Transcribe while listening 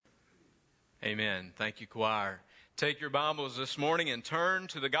Amen. Thank you, choir. Take your Bibles this morning and turn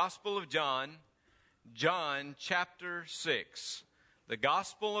to the Gospel of John, John chapter 6. The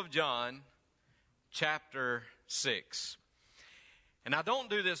Gospel of John, chapter 6. And I don't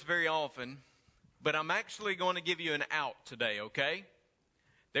do this very often, but I'm actually going to give you an out today, okay?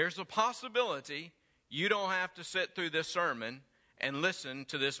 There's a possibility you don't have to sit through this sermon and listen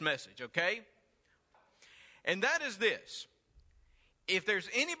to this message, okay? And that is this. If there's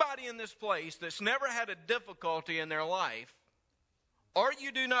anybody in this place that's never had a difficulty in their life, or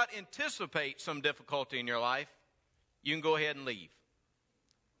you do not anticipate some difficulty in your life, you can go ahead and leave.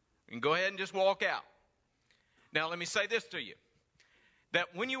 You can go ahead and just walk out. Now, let me say this to you,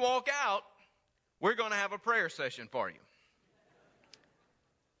 that when you walk out, we're going to have a prayer session for you.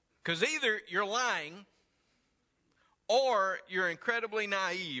 Because either you're lying or you're incredibly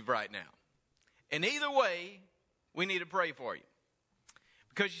naive right now. And either way, we need to pray for you.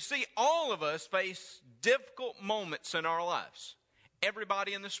 Because you see, all of us face difficult moments in our lives.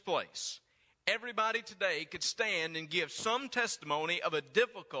 Everybody in this place, everybody today could stand and give some testimony of a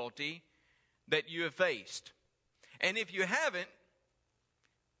difficulty that you have faced. And if you haven't,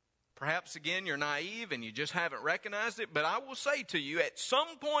 perhaps again you're naive and you just haven't recognized it, but I will say to you, at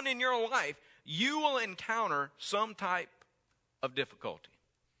some point in your life, you will encounter some type of difficulty.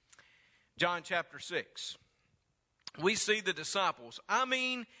 John chapter 6. We see the disciples.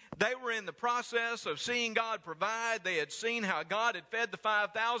 They were in the process of seeing God provide. They had seen how God had fed the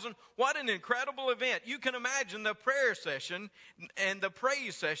 5,000. What an incredible event. You can imagine the prayer session and the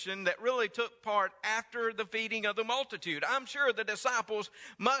praise session that really took part after the feeding of the multitude. I'm sure the disciples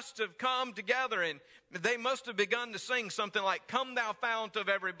must have come together and they must have begun to sing something like, "Come thou fount of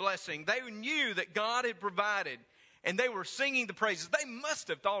every blessing." They knew that God had provided and they were singing the praises. They must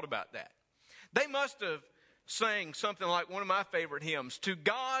have thought about that. They must have sang something like one of my favorite hymns, "To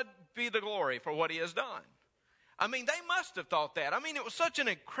God be the glory for what he has done." They must have thought that. It was such an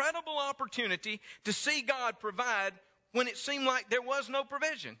incredible opportunity to see God provide when it seemed like there was no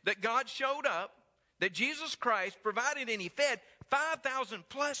provision. That God showed up, that Jesus Christ provided, and he fed 5,000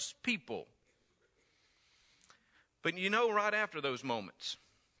 plus people. But right after those moments,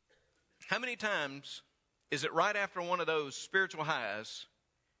 how many times is it right after one of those spiritual highs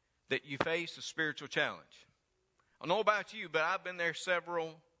that you face a spiritual challenge? I don't know about you, but I've been there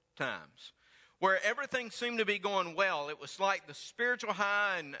several times where everything seemed to be going well. It was like the spiritual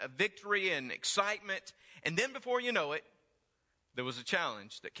high and victory and excitement. And then before you know it, there was a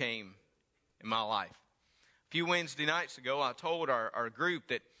challenge that came in my life. A few Wednesday nights ago, I told our group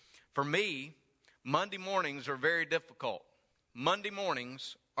that for me, Monday mornings are very difficult. Monday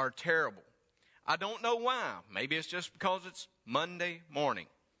mornings are terrible. I don't know why. Maybe it's just because it's Monday morning.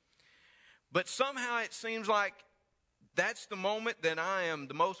 But somehow it seems like that's the moment that I am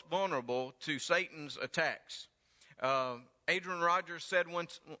the most vulnerable to Satan's attacks. Adrian Rogers said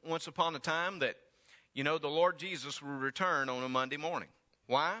once upon a time that, the Lord Jesus will return on a Monday morning.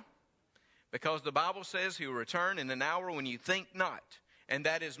 Why? Because the Bible says he will return in an hour when you think not. And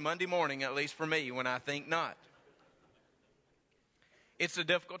that is Monday morning, at least for me, when I think not. It's a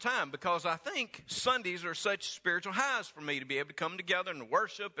difficult time because I think Sundays are such spiritual highs for me to be able to come together and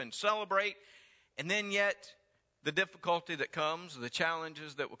worship and celebrate. And then yet, the difficulty that comes, the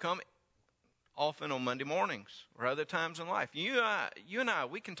challenges that will come, often on Monday mornings or other times in life. You and I,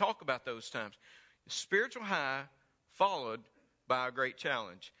 we can talk about those times. Spiritual high followed by a great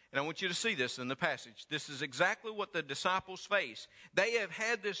challenge. And I want you to see this in the passage. This is exactly what the disciples face. They have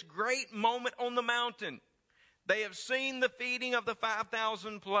had this great moment on the mountain. They have seen the feeding of the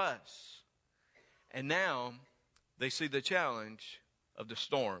 5,000 plus. And now they see the challenge of the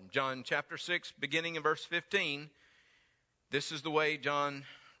storm. John chapter 6, beginning in verse 15, this is the way John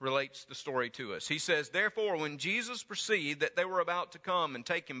relates the story to us. He says, "Therefore, when Jesus perceived that they were about to come and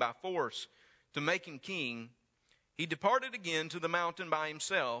take him by force to make him king, he departed again to the mountain by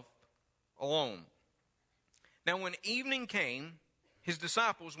himself alone. Now when evening came, his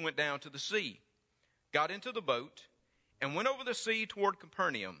disciples went down to the sea, got into the boat, and went over the sea toward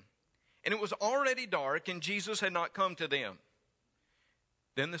Capernaum. And it was already dark, and Jesus had not come to them.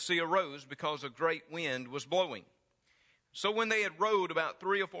 Then the sea arose because a great wind was blowing. So when they had rowed about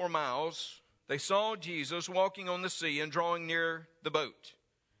 3 or 4 miles, they saw Jesus walking on the sea and drawing near the boat.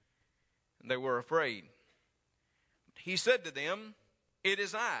 And they were afraid. He said to them, 'It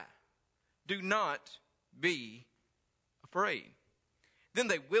is I. Do not be afraid.' Then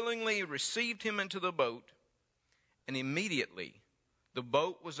they willingly received him into the boat, and immediately the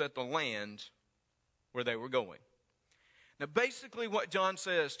boat was at the land where they were going." Now, basically what John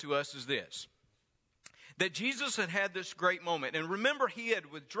says to us is this, that Jesus had had this great moment. And remember, he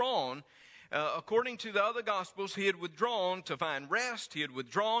had withdrawn According to the other Gospels, he had withdrawn to find rest. He had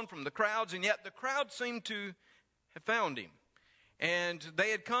withdrawn from the crowds, and yet the crowd seemed to have found him. And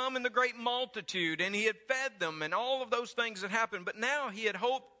they had come in the great multitude, and he had fed them, and all of those things had happened. But now he had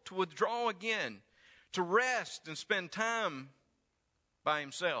hoped to withdraw again, to rest and spend time by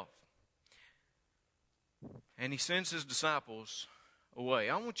himself. And he sends his disciples away.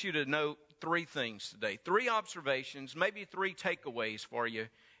 I want you to note 3 things today. 3 observations, maybe 3 takeaways for you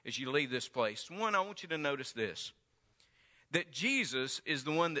as you leave this place. One, I want you to notice this, that Jesus is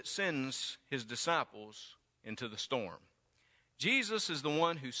the one that sends his disciples into the storm. Jesus is the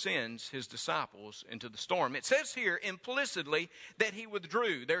one who sends his disciples into the storm. It says here implicitly that he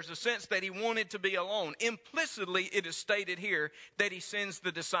withdrew. There's a sense that he wanted to be alone. Implicitly, it is stated here that he sends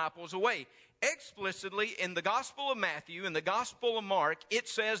the disciples away. Explicitly, in the Gospel of Matthew and the Gospel of Mark, it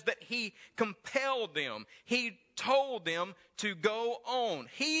says that he compelled them. He told them to go on.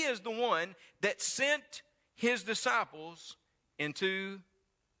 He is the one that sent his disciples into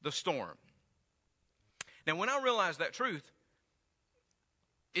the storm. Now, when I realized that truth,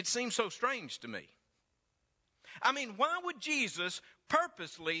 it seems so strange to me. I mean, why would Jesus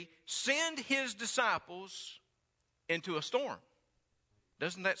purposely send his disciples into a storm?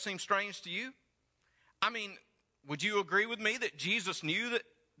 Doesn't that seem strange to you? I mean, would you agree with me that Jesus knew that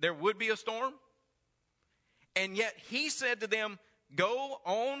there would be a storm? And yet he said to them, go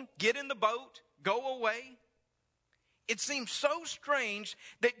on, get in the boat, go away. It seems so strange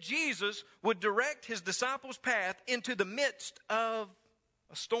that Jesus would direct his disciples' path into the midst of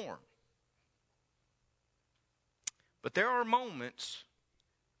a storm. But there are moments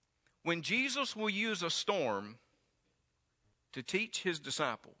when Jesus will use a storm to teach his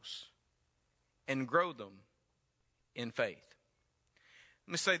disciples and grow them in faith.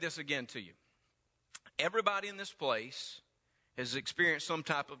 Let me say this again to you. Everybody in this place has experienced some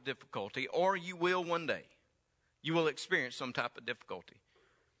type of difficulty, or you will one day. You will experience some type of difficulty.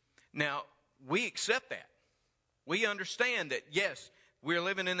 Now, we accept that. We understand that, yes, we're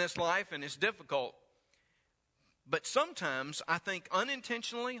living in this life and it's difficult. But sometimes, I think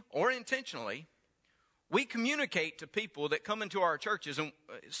unintentionally or intentionally, we communicate to people that come into our churches and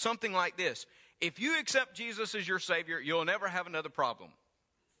something like this. If you accept Jesus as your Savior, you'll never have another problem.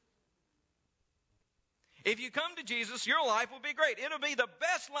 If you come to Jesus, your life will be great. It'll be the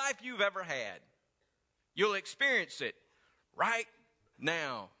best life you've ever had. You'll experience it right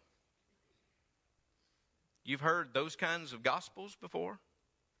now. You've heard those kinds of gospels before?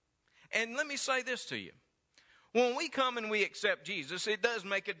 And let me say this to you. When we come and we accept Jesus, it does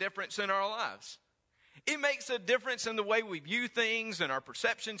make a difference in our lives. It makes a difference in the way we view things and our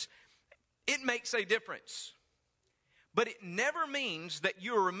perceptions. It makes a difference. But it never means that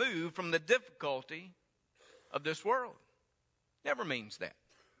you're removed from the difficulty of this world. Never means that.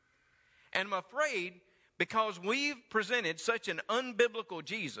 And I'm afraid because we've presented such an unbiblical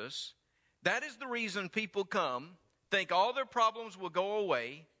Jesus, that is the reason people come, think all their problems will go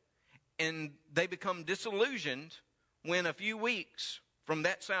away, and they become disillusioned when a few weeks from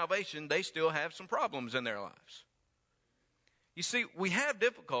that salvation, they still have some problems in their lives. You see, we have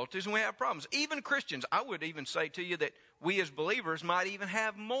difficulties and we have problems. Even Christians, I would even say to you that we as believers might even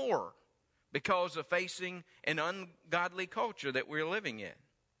have more because of facing an ungodly culture that we're living in.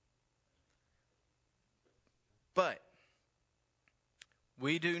 But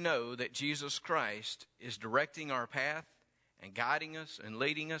we do know that Jesus Christ is directing our path and guiding us and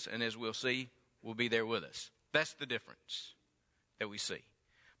leading us, and as we'll see, will be there with us. That's the difference that we see.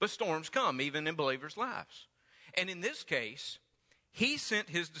 But storms come even in believers' lives. And in this case, he sent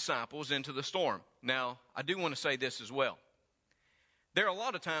his disciples into the storm. Now, I do want to say this as well. There are a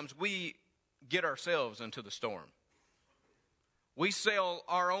lot of times we get ourselves into the storm. We sail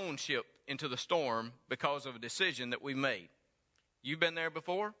our own ship into the storm because of a decision that we made. You've been there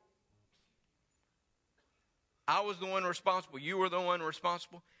before? I was the one responsible. You were the one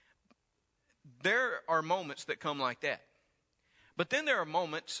responsible. There are moments that come like that. But then there are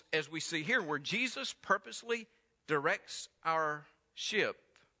moments, as we see here, where Jesus purposely directs our ship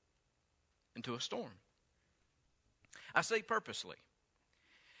into a storm. I say purposely,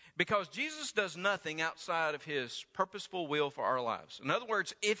 because Jesus does nothing outside of his purposeful will for our lives. In other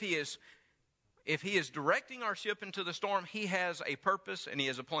words, if he is directing our ship into the storm, he has a purpose and he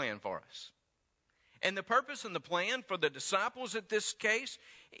has a plan for us. And the purpose and the plan for the disciples at this case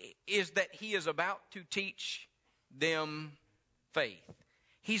is that he is about to teach them faith.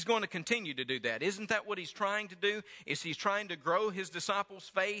 He's going to continue to do that. Isn't that what he's trying to do? Is he's trying to grow his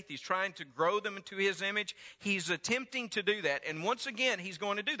disciples' faith. He's trying to grow them into his image. He's attempting to do that. And once again, he's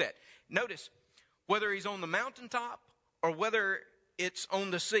going to do that. Notice, whether he's on the mountaintop or whether it's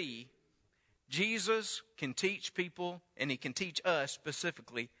on the sea, Jesus can teach people, and he can teach us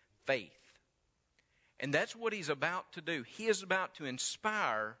specifically faith. And that's what he's about to do. He is about to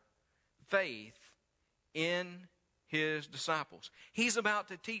inspire faith in his disciples. He's about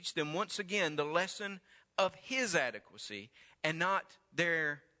to teach them once again the lesson of his adequacy and not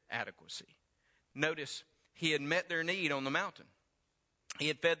their adequacy. Notice he had met their need on the mountain. He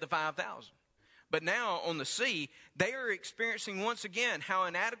had fed the 5,000. But now on the sea, they are experiencing once again how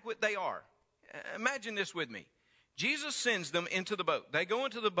inadequate they are. Imagine this with me. Jesus sends them into the boat. They go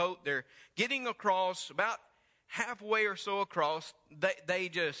into the boat. They're getting across, about halfway or so across. They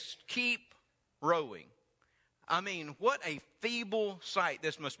just keep rowing. I mean, what a feeble sight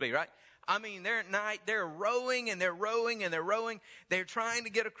this must be, right? I mean, they're at night. They're rowing and they're rowing and they're rowing. They're trying to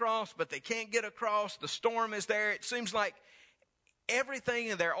get across, but they can't get across. The storm is there. It seems like everything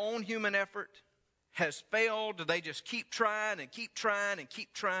in their own human effort has failed. They just keep trying and keep trying and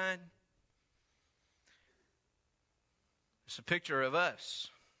keep trying. It's a picture of us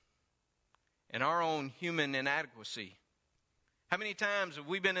and our own human inadequacy. How many times have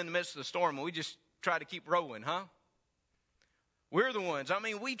we been in the midst of the storm and we just try to keep rowing, huh? We're the ones. I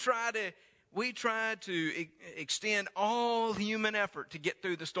mean, we try to extend all human effort to get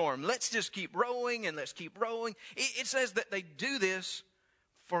through the storm. Let's just keep rowing and let's keep rowing. It says that they do this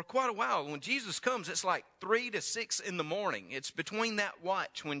for quite a while. When Jesus comes, it's like 3 to 6 in the morning. It's between that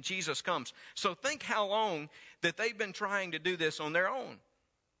watch when Jesus comes. So think how long that they've been trying to do this on their own.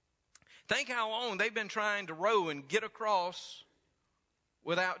 Think how long they've been trying to row and get across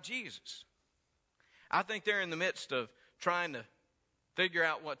without Jesus. I think they're in the midst of trying to figure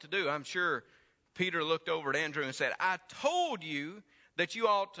out what to do. I'm sure Peter looked over at Andrew and said, I told you that you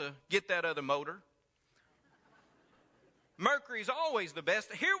ought to get that other motor. Mercury's always the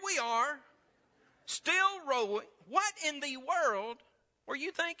best. Here we are, still rowing. What in the world were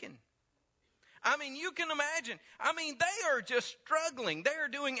you thinking? I mean, you can imagine. I mean, they are just struggling. They are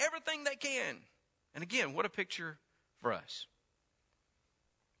doing everything they can. And again, what a picture for us.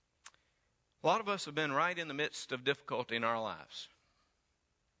 A lot of us have been right in the midst of difficulty in our lives.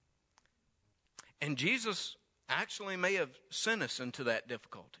 And Jesus actually may have sent us into that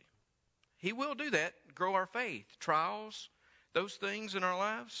difficulty. He will do that, grow our faith. Trials, those things in our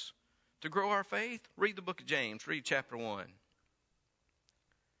lives to grow our faith. Read the book of James. Read chapter 1.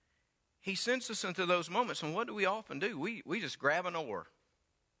 He sends us into those moments, and what do we often do? We just grab an oar.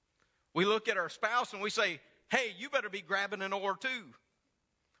 We look at our spouse and we say, hey, you better be grabbing an oar too.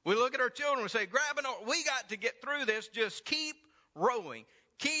 We look at our children and we say, grab an oar. We got to get through this. Just keep rowing.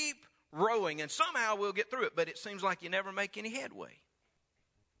 Keep rowing. And somehow we'll get through it, but it seems like you never make any headway.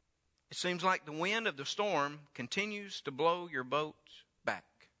 It seems like the wind of the storm continues to blow your boat back.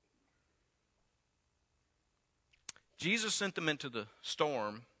 Jesus sent them into the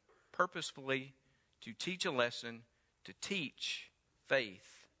storm purposefully to teach a lesson, to teach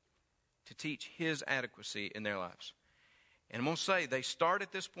faith, to teach his adequacy in their lives. And I'm going to say they start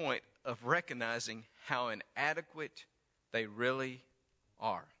at this point of recognizing how inadequate they really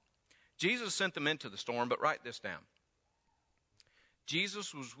are. Jesus sent them into the storm, but write this down.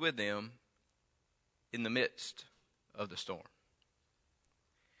 Jesus was with them in the midst of the storm.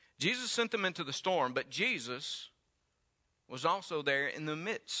 Jesus sent them into the storm, but Jesus was also there in the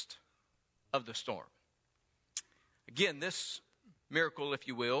midst of the storm. Again, this miracle, if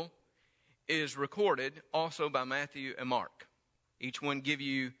you will, is recorded also by Matthew and Mark. Each one gives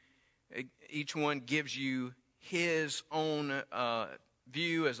you his own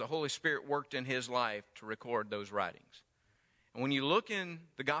view as the Holy Spirit worked in his life to record those writings. And when you look in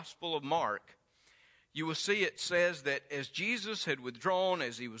the Gospel of Mark, you will see it says that as Jesus had withdrawn,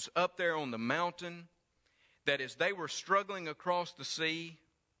 as he was up there on the mountain, that as they were struggling across the sea,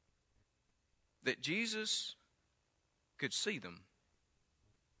 that Jesus could see them.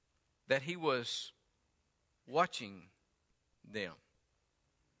 That he was watching them.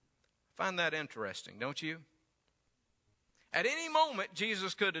 I find that interesting, don't you? At any moment,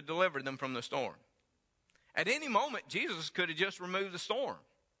 Jesus could have delivered them from the storm. At any moment, Jesus could have just removed the storm.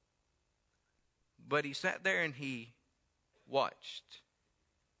 But he sat there and he watched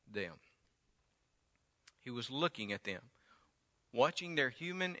them. He was looking at them, watching their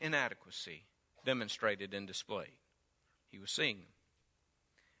human inadequacy demonstrated and displayed. He was seeing them.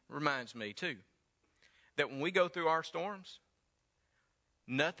 It reminds me, too, that when we go through our storms,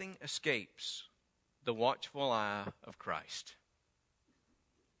 nothing escapes the watchful eye of Christ.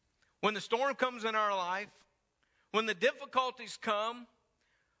 When the storm comes in our life, when the difficulties come,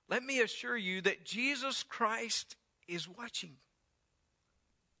 let me assure you that Jesus Christ is watching.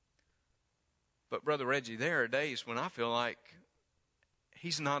 But Brother Reggie, there are days when I feel like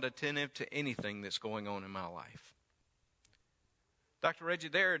He's not attentive to anything that's going on in my life. Dr. Reggie,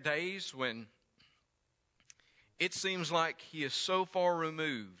 there are days when it seems like he is so far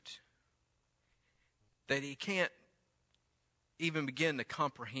removed that he can't even begin to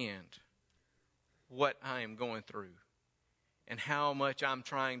comprehend what I am going through and how much I'm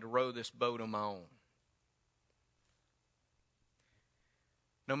trying to row this boat on my own.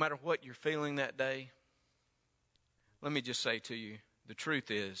 No matter what you're feeling that day, let me just say to you, the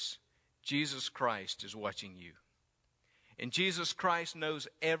truth is, Jesus Christ is watching you. And Jesus Christ knows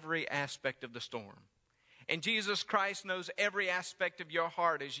every aspect of the storm. And Jesus Christ knows every aspect of your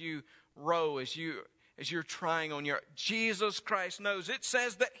heart as you row, as you're trying on your... Jesus Christ knows. It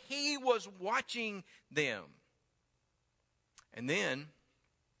says that He was watching them. And then,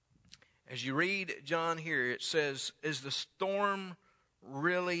 as you read John here, it says, as the storm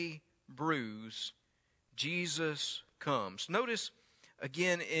really brews, Jesus comes. Notice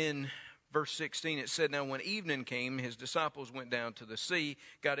again in verse 16, it said, now when evening came, His disciples went down to the sea,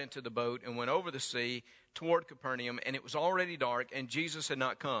 got into the boat, and went over the sea toward Capernaum, and it was already dark, and Jesus had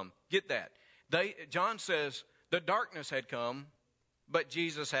not come. Get that. John says the darkness had come, but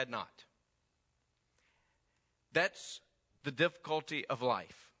Jesus had not. That's the difficulty of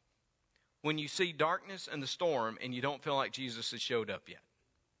life. When you see darkness and the storm and you don't feel like Jesus has showed up yet.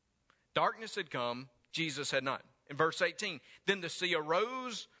 Darkness had come, Jesus had not. In verse 18, then the sea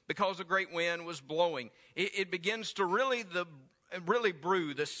arose because a great wind was blowing. It begins to really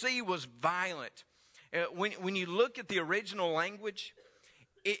brew. The sea was violent. When you look at the original language,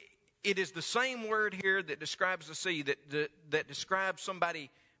 it is the same word here that describes the sea, that describes somebody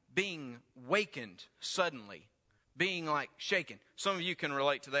being wakened suddenly, being like shaken. Some of you can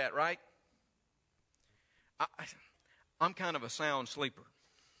relate to that, right? I'm kind of a sound sleeper.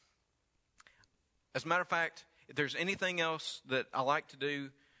 As a matter of fact, if there's anything else that I like to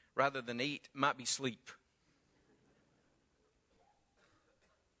do rather than eat, it might be sleep.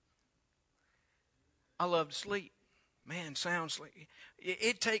 I love to sleep. Man, sound sleep.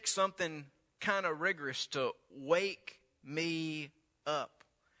 It takes something kind of rigorous to wake me up.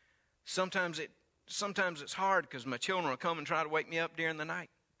 Sometimes it's hard because my children will come and try to wake me up during the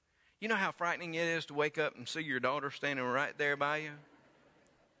night. You know how frightening it is to wake up and see your daughter standing right there by you?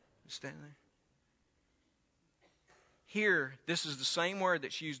 Standing there. Here, this is the same word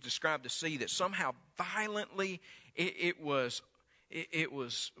that's used to describe the sea, that somehow violently it was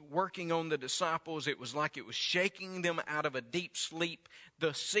working on the disciples. It was like it was shaking them out of a deep sleep.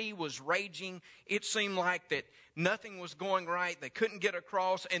 The sea was raging. It seemed like that nothing was going right. They couldn't get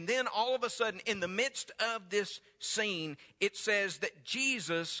across. And then all of a sudden, in the midst of this scene, it says that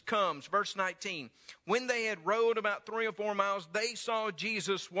Jesus comes. Verse 19, when they had rowed about 3 or 4 miles, they saw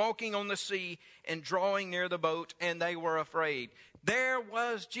Jesus walking on the sea and drawing near the boat, and they were afraid. There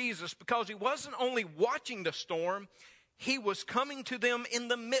was Jesus, because He wasn't only watching the storm, He was coming to them in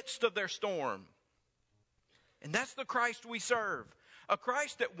the midst of their storm. And that's the Christ we serve. A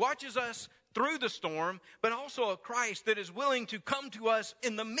Christ that watches us through the storm, but also a Christ that is willing to come to us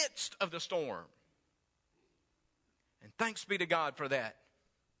in the midst of the storm. And thanks be to God for that.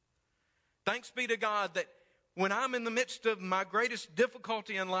 Thanks be to God that when I'm in the midst of my greatest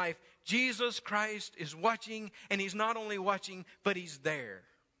difficulty in life, Jesus Christ is watching, and He's not only watching, but He's there.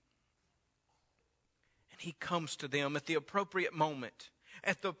 He comes to them at the appropriate moment,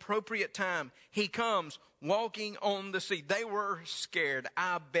 at the appropriate time. He comes walking on the sea. They were scared.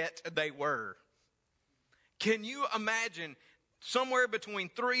 I bet they were. Can you imagine somewhere between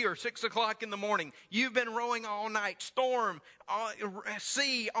 3 or 6 o'clock in the morning, you've been rowing all night, storm,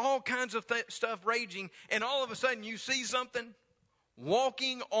 sea, all kinds of stuff raging, and all of a sudden you see something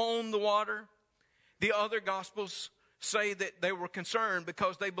walking on the water? The other Gospels say that they were concerned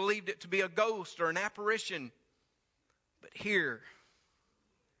because they believed it to be a ghost or an apparition. But here,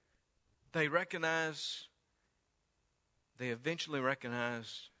 they eventually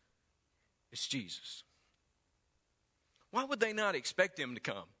recognize it's Jesus. Why would they not expect Him to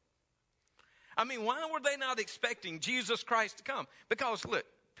come? I mean, why were they not expecting Jesus Christ to come? Because, look,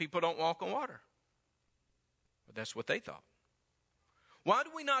 people don't walk on water. But that's what they thought. Why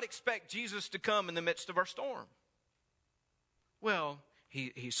do we not expect Jesus to come in the midst of our storm? Well,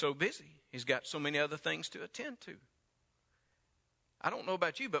 he's so busy. He's got so many other things to attend to. I don't know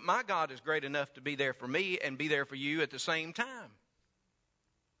about you, but my God is great enough to be there for me and be there for you at the same time.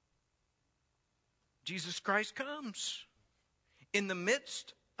 Jesus Christ comes. In the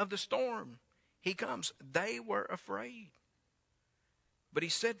midst of the storm, He comes. They were afraid. But He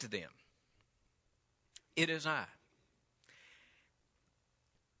said to them, "It is I."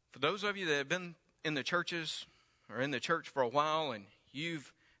 For those of you that have been in the churches or in the church for a while, and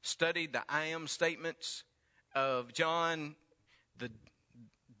you've studied the I am statements of John, the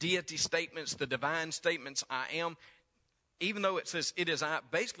deity statements, the divine statements, I am, even though it says it is I,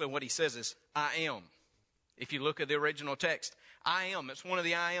 basically what he says is I am. If you look at the original text, I am. It's one of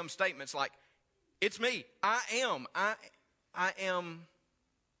the I am statements, like, it's me. I am. I am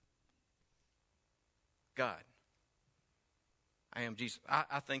God. I am Jesus.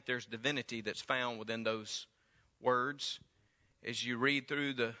 I think there's divinity that's found within those words. As you read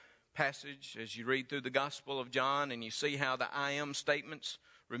through the passage, as you read through the Gospel of John, and you see how the I am statements,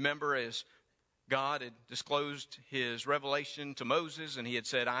 remember as God had disclosed his revelation to Moses, and he had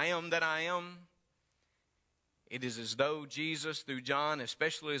said, I am that I am. It is as though Jesus, through John,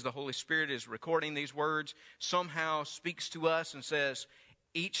 especially as the Holy Spirit is recording these words, somehow speaks to us and says,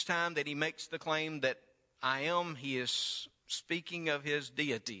 each time that he makes the claim that I am, he is speaking of his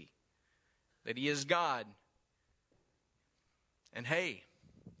deity, that he is God. And hey,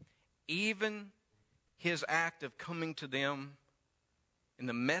 even his act of coming to them in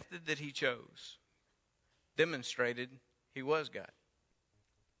the method that he chose demonstrated he was God.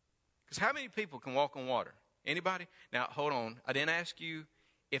 Because how many people can walk on water? Anybody? Now, hold on. I didn't ask you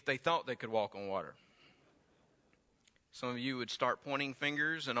if they thought they could walk on water. Some of you would start pointing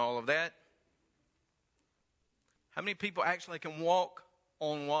fingers and all of that. How many people actually can walk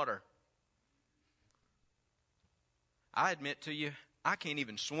on water? I admit to you, I can't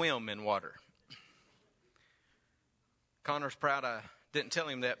even swim in water. Connor's proud I didn't tell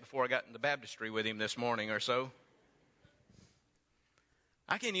him that before I got in the baptistry with him this morning or so.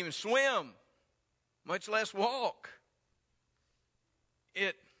 I can't even swim, much less walk.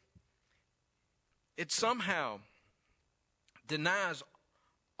 It somehow denies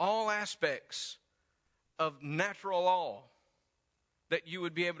all aspects of natural law that you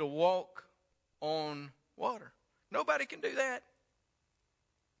would be able to walk on water. Nobody can do that.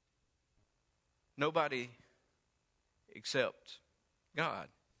 Nobody except God.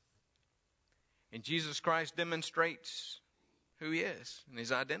 And Jesus Christ demonstrates who he is and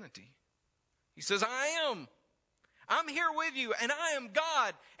his identity. He says, I am. I'm here with you, and I am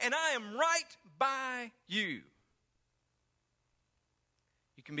God, and I am right by you.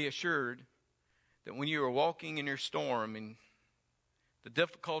 You can be assured that when you are walking in your storm and the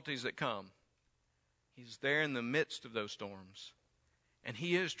difficulties that come, he's there in the midst of those storms. And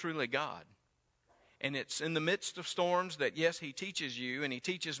he is truly God. And it's in the midst of storms that, yes, he teaches you and he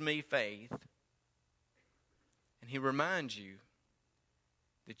teaches me faith. And he reminds you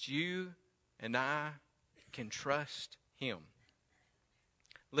that you and I can trust him.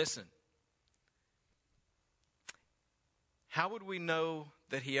 Listen, how would we know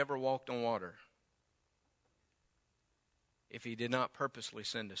that he ever walked on water if he did not purposely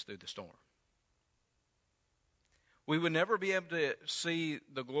send us through the storm? We would never be able to see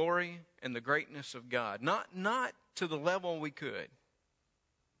the glory and the greatness of God, not to the level we could,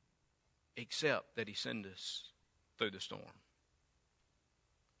 except that he sent us through the storm.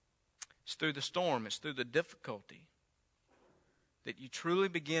 It's through the storm, it's through the difficulty that you truly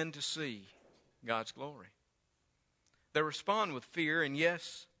begin to see God's glory. They respond with fear, and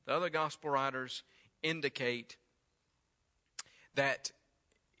yes, the other gospel writers indicate that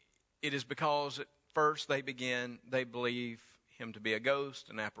it is because at first they believe him to be a ghost,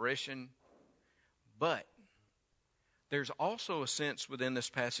 an apparition. But there's also a sense within this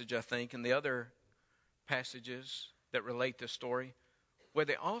passage, I think, and the other passages that relate this story, where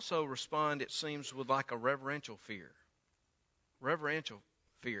they also respond, it seems, with like a reverential fear. Reverential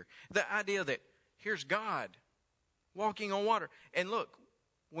fear. The idea that here's God walking on water. And look,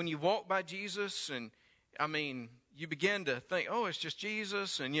 when you walk by Jesus, and you begin to think, oh, it's just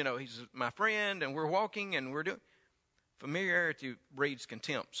Jesus, and he's my friend, and we're walking, and we're doing. Familiarity breeds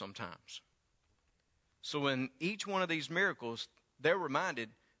contempt sometimes. So in each one of these miracles, they're reminded,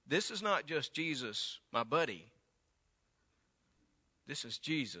 this is not just Jesus, my buddy. This is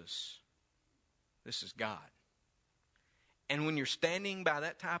Jesus. This is God. And when you're standing by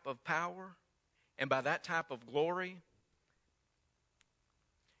that type of power and by that type of glory,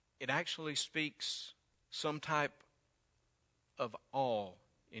 it actually speaks some type of awe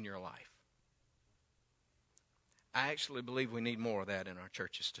in your life. I actually believe we need more of that in our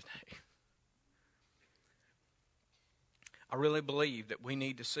churches today. I really believe that we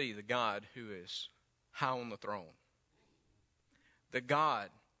need to see the God who is high on the throne. The God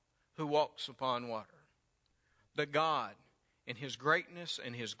who walks upon water. The God in his greatness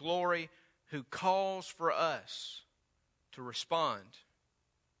and his glory who calls for us to respond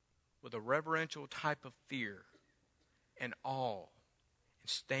with a reverential type of fear and awe and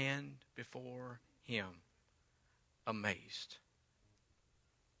stand before him amazed.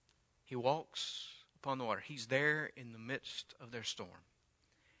 He walks upon the water. He's there in the midst of their storm.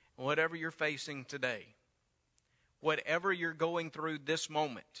 Whatever you're facing today, whatever you're going through this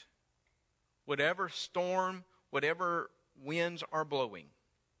moment, whatever storm, whatever winds are blowing,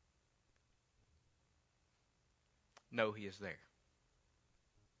 know He is there.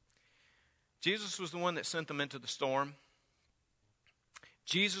 Jesus was the one that sent them into the storm.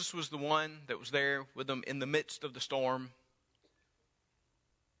 Jesus was the one that was there with them in the midst of the storm.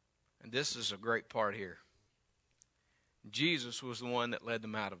 And this is a great part here. Jesus was the one that led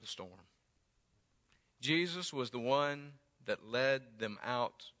them out of the storm. Jesus was the one that led them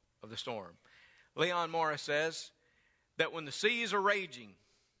out of the storm. Leon Morris says that when the seas are raging,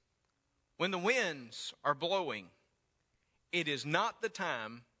 when the winds are blowing, it is not the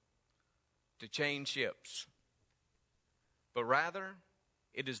time to change ships, but rather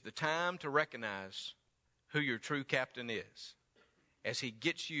it is the time to recognize who your true captain is as He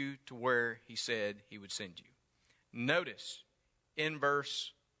gets you to where He said He would send you. Notice in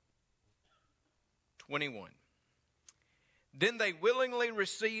verse 21. Then they willingly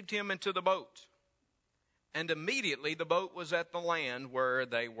received Him into the boat, and immediately the boat was at the land where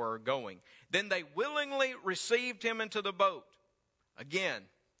they were going. Then they willingly received Him into the boat. Again,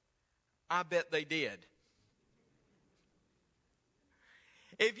 I bet they did.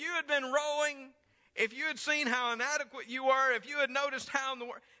 If you had been rowing, if you had seen how inadequate you were, if you had noticed how in the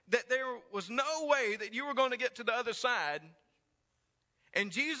world that there was no way that you were going to get to the other side, and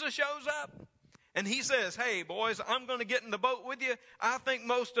Jesus shows up and He says, hey boys, I'm going to get in the boat with you, I think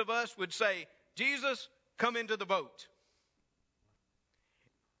most of us would say, Jesus, come into the boat.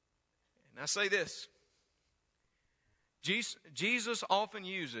 And I say this, Jesus often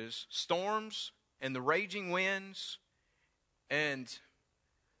uses storms and the raging winds and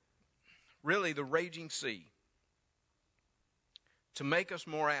really the raging sea to make us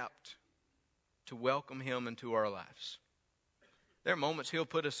more apt to welcome Him into our lives. There are moments He'll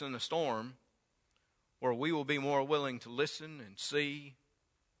put us in a storm where we will be more willing to listen and see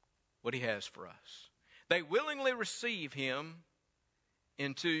what He has for us. They willingly receive Him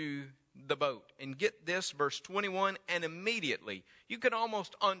into the boat. And get this, verse 21, and immediately. You could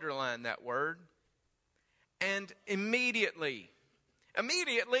almost underline that word. And immediately.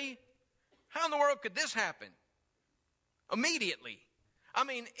 Immediately? How in the world could this happen? Immediately. I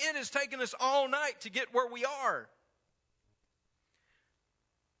mean, it has taken us all night to get where we are.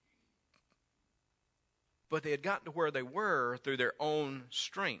 But they had gotten to where they were through their own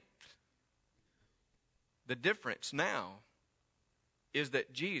strength. The difference now is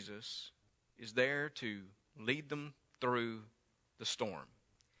that Jesus is there to lead them through the storm.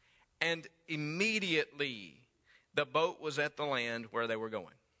 And immediately the boat was at the land where they were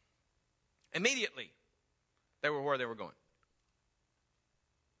going. Immediately they were where they were going.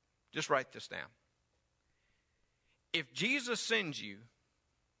 Just write this down. If Jesus sends you,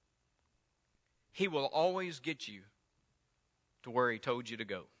 He will always get you to where He told you to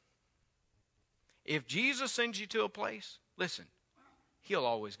go. If Jesus sends you to a place, listen, He'll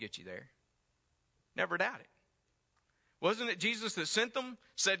always get you there. Never doubt it. Wasn't it Jesus that sent them,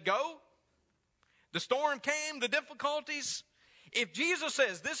 said go? The storm came, the difficulties. If Jesus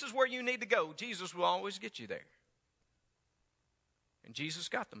says this is where you need to go, Jesus will always get you there. And Jesus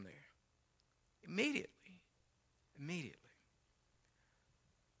got them there. Immediately. Immediately.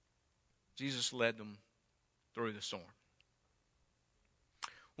 Jesus led them through the storm.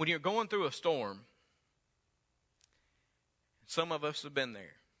 When you're going through a storm, some of us have been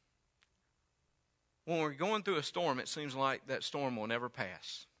there. When we're going through a storm, it seems like that storm will never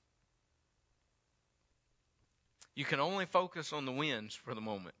pass. You can only focus on the winds for the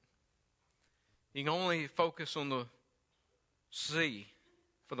moment. You can only focus on the sea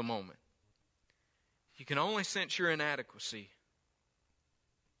for the moment. You can only sense your inadequacy.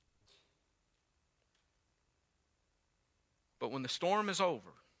 But when the storm is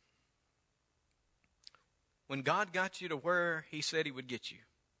over, when God got you to where He said He would get you,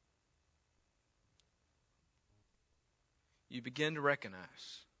 you begin to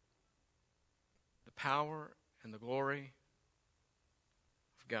recognize the power and the glory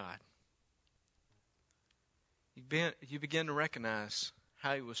of God. You begin to recognize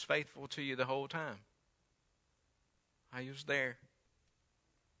how He was faithful to you the whole time. How He was there.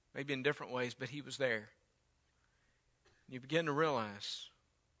 Maybe in different ways, but He was there. You begin to realize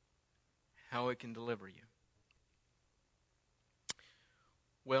how He can deliver you.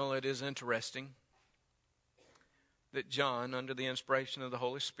 Well, it is interesting that John, under the inspiration of the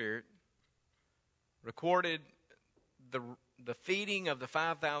Holy Spirit, recorded the feeding of the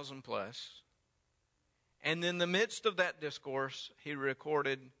 5,000 plus, and in the midst of that discourse, he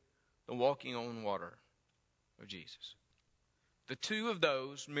recorded the walking on water of Jesus. The two of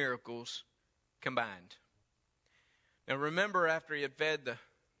those miracles combined. Now remember, after he had fed the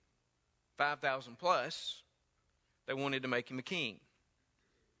 5,000 plus, they wanted to make him a king.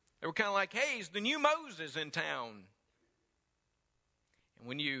 They were kind of like, hey, he's the new Moses in town. And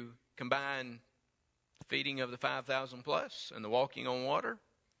when you combine the feeding of the 5,000 plus and the walking on water,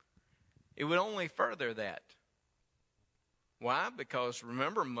 it would only further that. Why? Because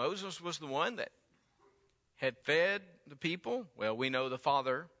remember, Moses was the one that had fed the people. Well, we know the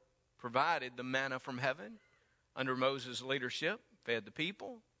Father provided the manna from heaven under Moses' leadership, fed the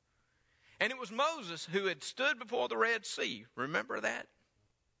people. And it was Moses who had stood before the Red Sea. Remember that?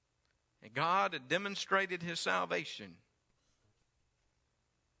 And God had demonstrated his salvation.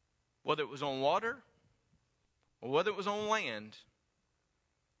 Whether it was on water or whether it was on land,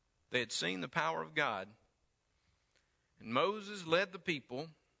 they had seen the power of God. And Moses led the people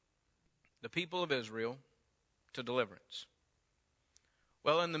of Israel, to deliverance.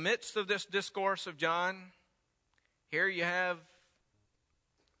 Well, in the midst of this discourse of John, here you have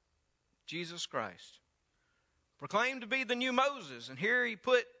Jesus Christ, proclaimed to be the new Moses. And here he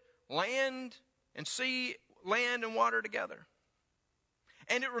put land and sea, land and water together.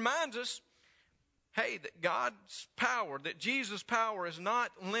 And it reminds us, hey, that God's power, that Jesus' power is not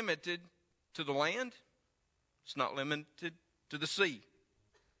limited to the land. It's not limited to the sea.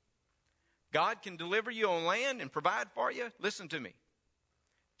 God can deliver you on land and provide for you. Listen to me.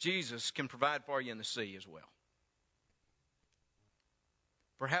 Jesus can provide for you in the sea as well.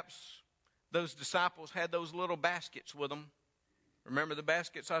 Perhaps those disciples had those little baskets with them. Remember the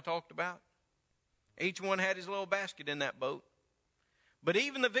baskets I talked about? Each one had his little basket in that boat. But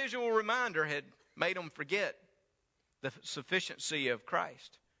even the visual reminder had made them forget the sufficiency of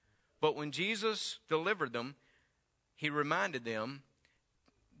Christ. But when Jesus delivered them, he reminded them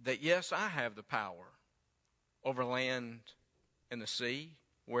that yes, I have the power over land and the sea,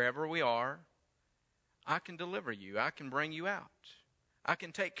 wherever we are. I can deliver you. I can bring you out. I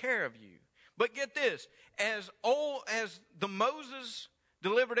can take care of you. But get this, as old as the Moses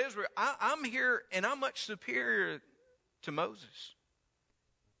delivered Israel, I'm here and I'm much superior to Moses.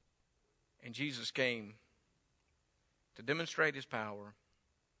 And Jesus came to demonstrate his power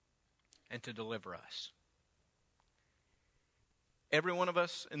and to deliver us. Every one of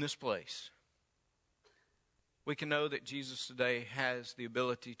us in this place, we can know that Jesus today has the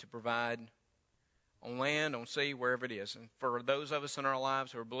ability to provide on land, on sea, wherever it is. And for those of us in our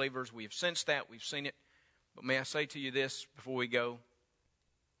lives who are believers, we have sensed that, we've seen it. But may I say to you this before we go?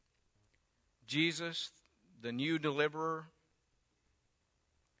 Jesus, the new deliverer,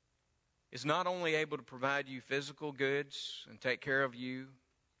 is not only able to provide you physical goods and take care of you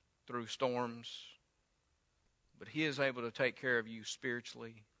through storms, but he is able to take care of you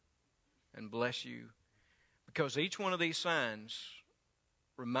spiritually and bless you. Because each one of these signs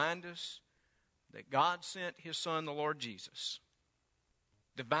remind us that God sent his Son, the Lord Jesus,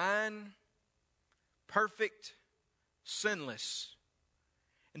 divine, perfect, sinless,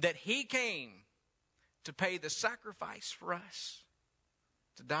 and that he came to pay the sacrifice for us,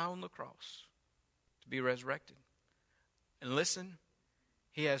 to die on the cross, to be resurrected. And listen,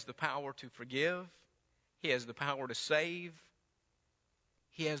 he has the power to forgive. He has the power to save.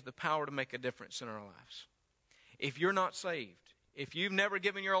 He has the power to make a difference in our lives. If you're not saved, if you've never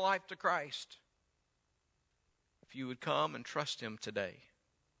given your life to Christ, if you would come and trust him today,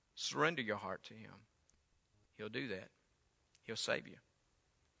 surrender your heart to him, he'll do that. He'll save you.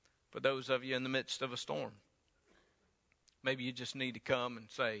 For those of you in the midst of a storm, maybe you just need to come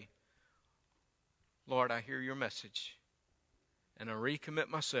and say, Lord, I hear your message, and I recommit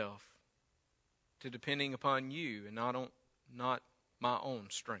myself to depending upon you and not my own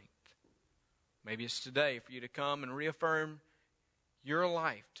strength. Maybe it's today for you to come and reaffirm your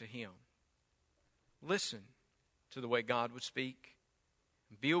life to him. Listen to the way God would speak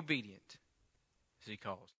and be obedient as he calls.